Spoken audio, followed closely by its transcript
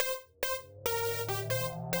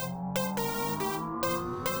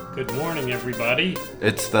Good morning, everybody.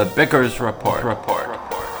 It's the Bickers Report.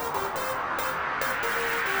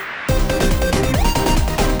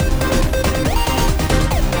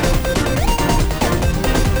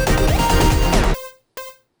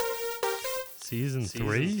 Season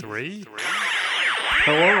 3?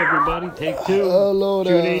 Hello, everybody. Take two. Hello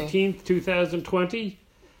there. June 18th, 2020.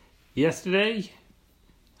 Today,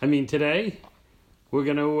 we're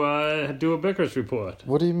going to do a Bickers Report.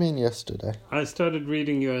 What do you mean yesterday? I started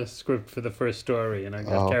reading your script for the first story, and I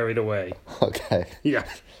got carried away. Okay. Yeah.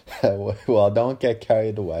 Well, don't get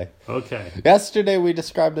carried away. Okay. Yesterday, we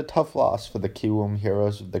described a tough loss for the Kiwoom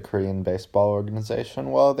Heroes of the Korean baseball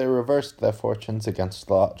organization. Well, they reversed their fortunes against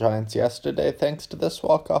the Giants yesterday thanks to this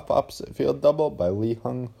walk-off opposite field double by Lee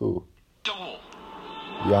Hung-hoo.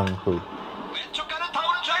 Young-hoo.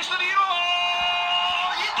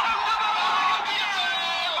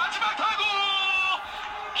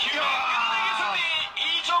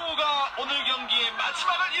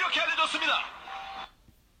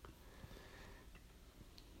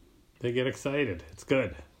 They get excited. It's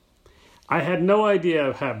good. I had no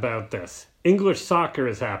idea about this. English soccer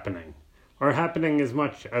is happening, or happening as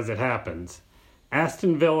much as it happens.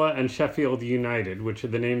 Aston Villa and Sheffield United, which are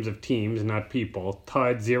the names of teams, not people,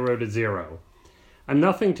 tied 0-0. A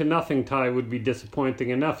 0-0 tie would be disappointing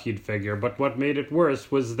enough, you'd figure, but what made it worse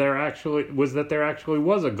was that there actually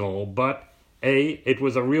was a goal, but A, it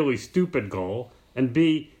was a really stupid goal, and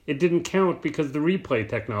B, it didn't count because the replay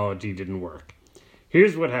technology didn't work.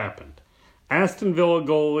 Here's what happened. Aston Villa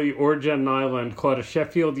goalie Orjan Nyland caught a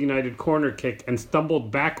Sheffield United corner kick and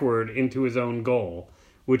stumbled backward into his own goal,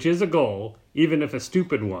 which is a goal, even if a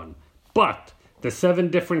stupid one. But the 7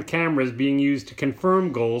 different cameras being used to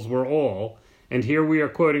confirm goals were all, and here we are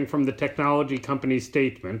quoting from the technology company's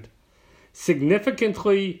statement,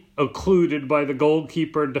 significantly occluded by the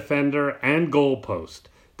goalkeeper, defender, and goalpost.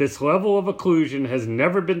 This level of occlusion has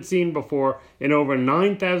never been seen before in over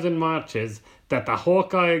 9,000 matches that the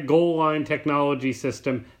Hawkeye goal line technology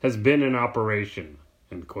system has been in operation.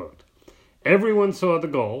 End quote. Everyone saw the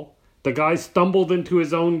goal. The guy stumbled into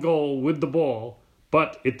his own goal with the ball,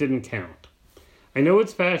 but it didn't count. I know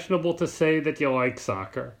it's fashionable to say that you like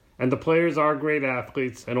soccer, and the players are great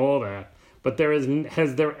athletes and all that, but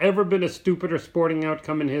has there ever been a stupider sporting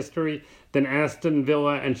outcome in history than Aston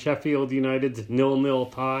Villa and Sheffield United's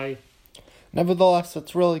 0-0 tie? Nevertheless,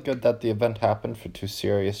 it's really good that the event happened for 2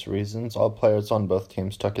 serious reasons. All players on both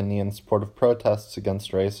teams took a knee in support of protests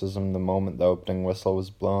against racism the moment the opening whistle was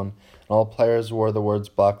blown, and all players wore the words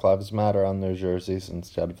Black Lives Matter on their jerseys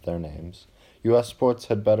instead of their names. U.S. sports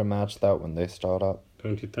had better match that when they start up.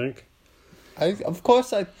 Don't you think? I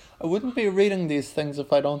wouldn't be reading these things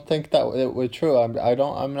if I don't think that it were true.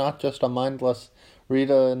 I'm not just a mindless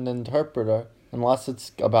reader and interpreter, unless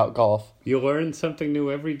it's about golf. You learn something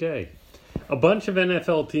new every day. A bunch of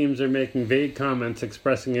NFL teams are making vague comments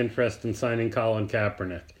expressing interest in signing Colin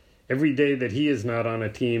Kaepernick. Every day that he is not on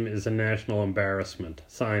a team is a national embarrassment.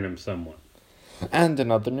 Sign him, someone. And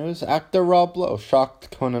in other news, actor Rob Lowe shocked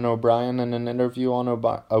Conan O'Brien in an interview on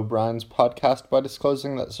O'Brien's podcast by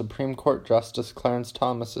disclosing that Supreme Court Justice Clarence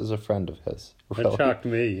Thomas is a friend of his. Really? That shocked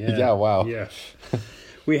me, yeah. Yeah, wow. Yeah.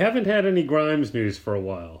 We haven't had any Grimes news for a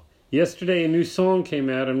while. Yesterday, a new song came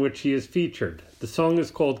out in which he is featured. The song is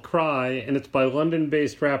called Cry, and it's by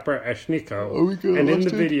London-based rapper Ashniko. And in the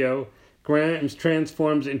video, Grimes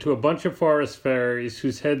transforms into a bunch of forest fairies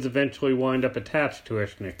whose heads eventually wind up attached to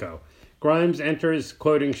Ashniko. Grimes enters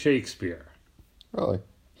quoting Shakespeare. Really?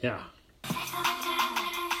 Yeah.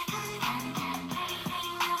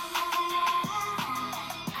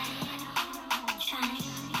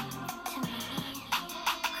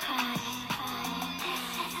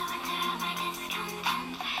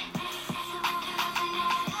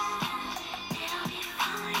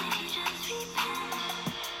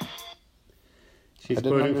 She's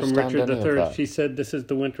quoting from Richard III. She said, "This is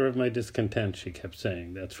the winter of my discontent," she kept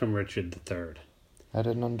saying. That's from Richard III. I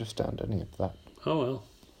didn't understand any of that. Oh, well.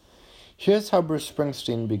 Here's how Bruce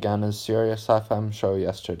Springsteen began his Sirius FM show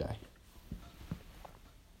yesterday.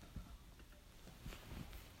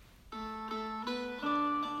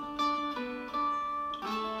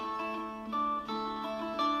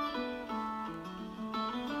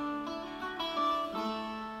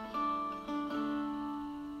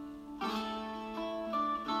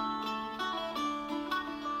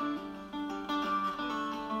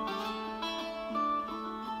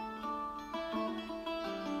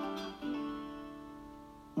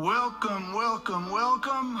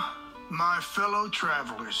 Welcome, my fellow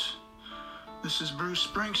travelers. This is Bruce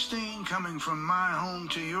Springsteen coming from my home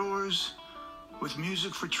to yours with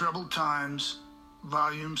Music for Troubled Times,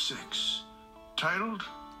 Volume 6, titled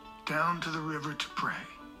down to the river to pray.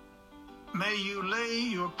 May you lay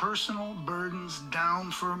your personal burdens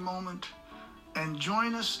down for a moment and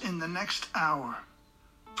join us in the next hour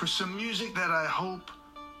for some music that I hope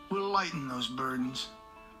will lighten those burdens,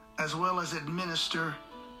 as well as administer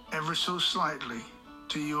ever so slightly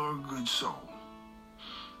to your good soul.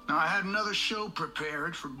 Now, I had another show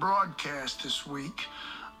prepared for broadcast this week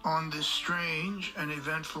on this strange and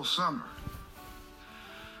eventful summer.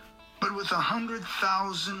 But with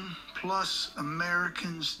 100,000 plus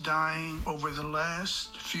Americans dying over the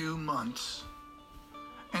last few months,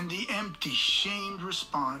 and the empty, shamed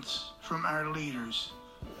response from our leaders,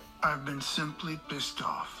 I've been simply pissed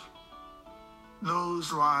off.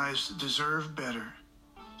 Those lives deserve better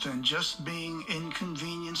than just being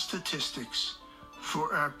inconvenient statistics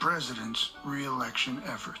for our president's re-election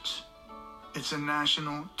efforts. It's a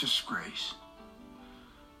national disgrace.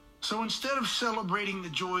 So instead of celebrating the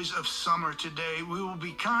joys of summer today, we will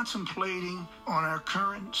be contemplating on our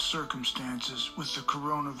current circumstances with the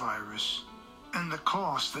coronavirus and the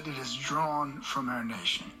cost that it has drawn from our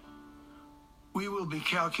nation. We will be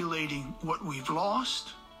calculating what we've lost,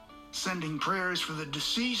 sending prayers for the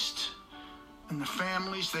deceased and the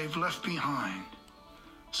families they've left behind.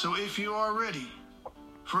 So if you are ready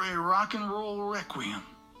for a rock and roll requiem,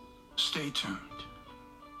 stay tuned.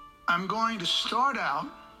 I'm going to start out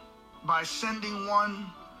by sending one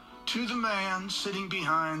to the man sitting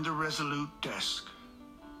behind the resolute desk.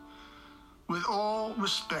 With all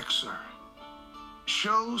respect, sir,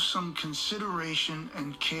 show some consideration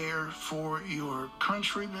and care for your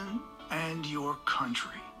countrymen and your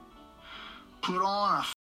country. Put on a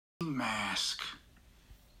f***ing mask.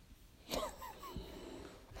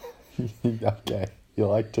 Okay, you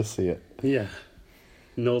like to see it. Yeah.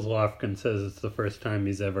 Nils Lofgren says it's the first time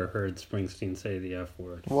he's ever heard Springsteen say the F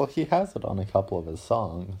word. Well, he has it on a couple of his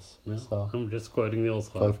songs. No, so. I'm just quoting Nils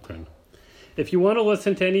Lofgren. If you want to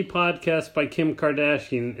listen to any podcast by Kim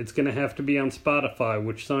Kardashian, it's going to have to be on Spotify,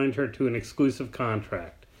 which signed her to an exclusive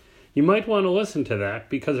contract. You might want to listen to that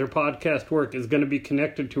because her podcast work is going to be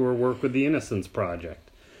connected to her work with the Innocence Project.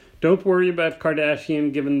 Don't worry about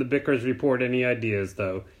Kardashian giving the Bickers Report any ideas,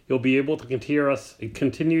 though. You'll be able to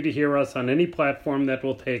continue to hear us on any platform that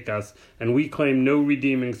will take us, and we claim no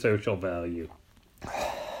redeeming social value.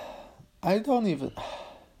 I don't even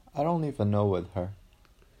know with her.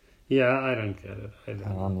 Yeah, I don't get it. I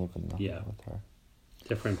don't even know with her.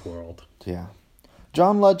 Different world. Yeah.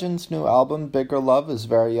 John Legend's new album, Bigger Love, is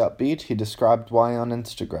very upbeat. He described why on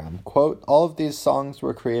Instagram. Quote, all of these songs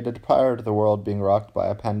were created prior to the world being rocked by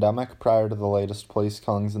a pandemic, prior to the latest police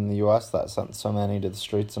killings in the U.S. that sent so many to the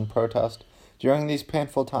streets in protest. During these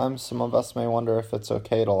painful times, some of us may wonder if it's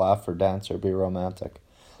okay to laugh or dance or be romantic.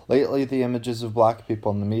 Lately, the images of black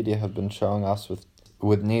people in the media have been showing us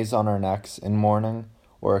with knees on our necks, in mourning,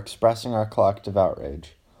 or expressing our collective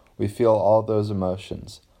outrage. We feel all those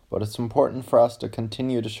emotions. But it's important for us to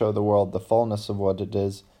continue to show the world the fullness of what it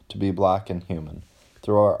is to be black and human.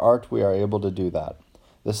 Through our art, we are able to do that.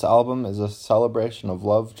 This album is a celebration of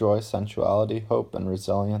love, joy, sensuality, hope, and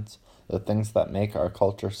resilience, the things that make our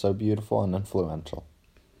culture so beautiful and influential.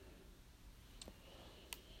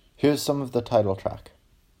 Here's some of the title track.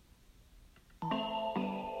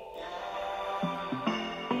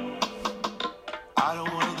 I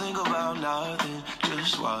don't want to think about nothing,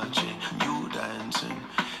 just watching you dancing.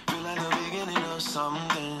 Like the beginning of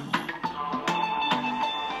something.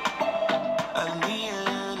 And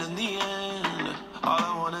in the end, all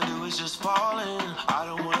I wanna do is just fall in. I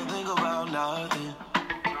don't wanna think about nothing.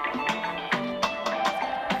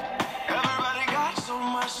 Everybody got so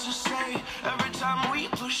much to say. Every time we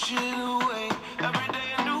push it away, every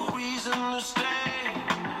day a new reason to stay.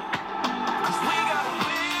 'Cause we got a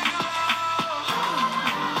big love.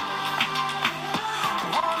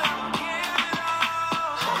 Won't ever give it up.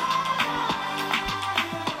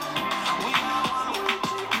 We got one way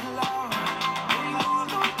to get love. Ain't going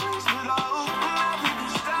no place without. Nothing can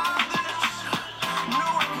stop this. No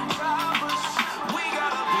one can stop us. We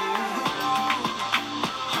got a big love.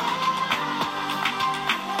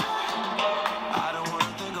 I don't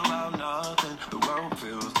wanna think about nothing. The world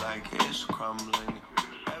feels like it's crumbling.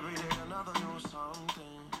 Every day another new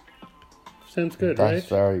something. Sounds good, That's right?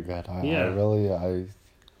 very good.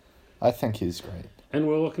 I think he's great. And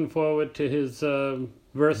we're looking forward to his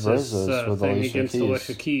versus with thing Alicia against Keys.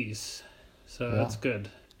 Alicia Keys. So that's good.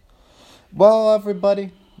 Well,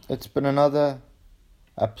 everybody, it's been another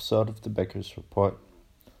episode of the Bickers Report.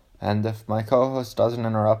 And if my co-host doesn't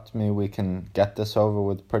interrupt me, we can get this over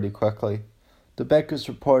with pretty quickly. The Bickers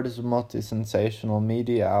Report is a multi-sensational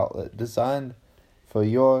media outlet designed for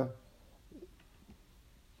your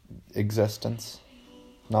existence,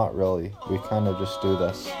 Not really. We kind of just do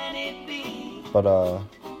this. But,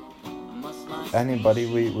 anybody,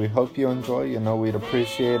 we hope you enjoy. You know, we'd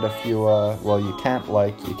appreciate if you, you can't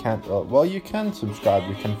like, you can't, you can subscribe,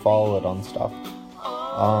 you can follow it on stuff.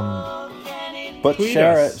 But tweet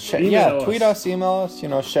share us. it. Tweet us, email us,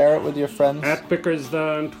 share it with your friends. At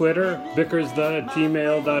BickersThe on Twitter,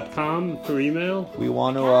 bickersthe@gmail.com for email. We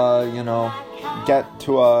want to, get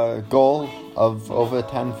to a goal of over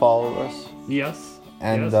 10 followers. Yes.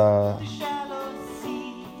 And,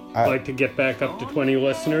 I'd like to get back up to 20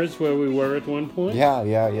 listeners where we were at one point. Yeah.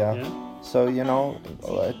 So,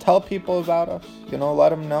 tell people about us. Let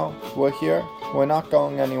them know. We're here. We're not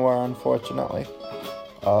going anywhere, unfortunately.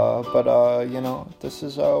 This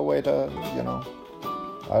is a way to,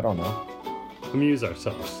 I don't know. Amuse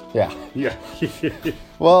ourselves. Yeah. Yeah.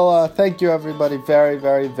 Well, thank you everybody very,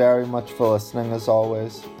 very, very much for listening as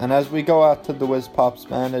always. And as we go out to the Whiz Pops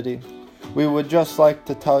Vanity, we would just like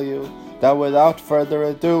to tell you that without further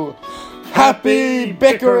ado, happy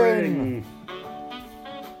bickering!